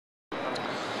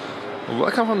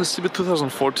Welcome from the CeBIT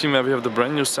 2014, where we have the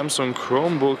brand new Samsung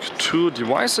ChromeBook 2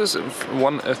 devices,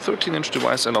 one a 13-inch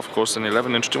device and of course an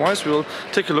 11-inch device. We will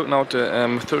take a look now at the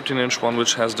 13-inch one,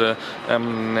 which has the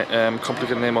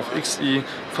complicated name of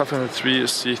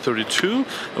XE530C32,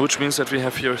 which means that we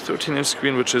have here a 13-inch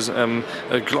screen, which is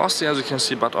glossy, as you can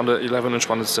see, but on the 11-inch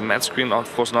one it's a matte screen.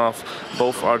 Of course, now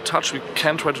both are touch. We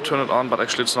can try to turn it on, but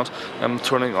actually it's not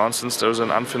turning on since there's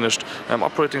an unfinished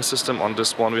operating system on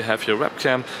this one. We have here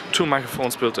webcam, two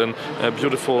microphones built in, a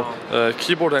beautiful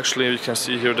keyboard. Actually, you can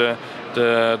see here the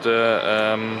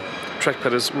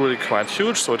trackpad is really quite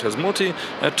huge, so it has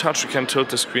multi-touch. You can tilt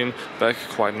the screen back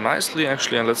quite nicely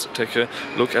actually, and let's take a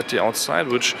look at the outside,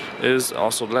 which is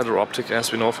also leather optic,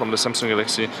 as we know from the Samsung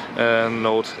Galaxy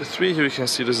Note 3. Here you can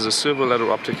see this is a silver leather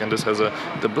optic, and this has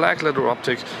the black leather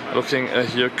optic, looking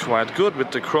here quite good with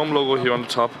the Chrome logo here on the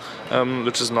top,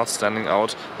 which is not standing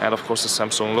out, and of course the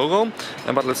Samsung logo.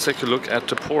 But let's take a look at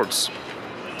the ports.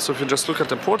 So if you just look at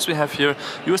the ports, we have here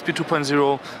USB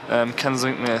 2.0,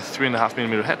 Kensington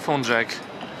 3.5mm headphone jack,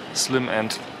 slim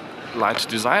and light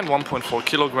design, 1.4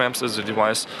 kilograms is the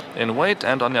device in weight,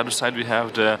 and on the other side we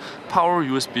have the power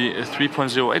USB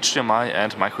 3.0 HDMI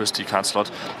and microSD card slot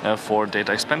for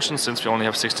data expansion, since we only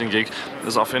have 16 gig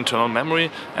of internal memory,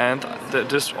 and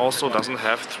this also doesn't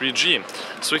have 3G.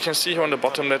 So you can see here on the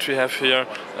bottom that we have here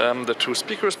the two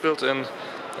speakers built in,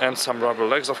 and some rubber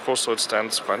legs, of course, so it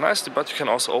stands quite nicely. But you can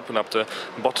also open up the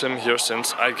bottom here,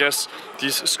 since I guess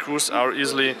these screws are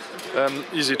easy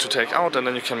to take out, and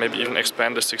then you can maybe even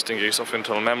expand the 16 gigs of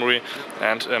internal memory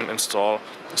and install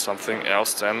something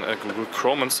else than Google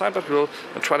Chrome inside. But we'll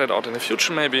try that out in the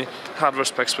future. Maybe hardware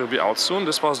specs will be out soon.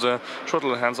 This was the short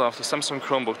little hands-on of the Samsung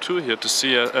ChromeBook 2 here to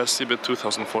see CeBIT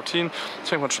 2014.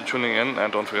 Thank you much for tuning in,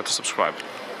 and don't forget to subscribe.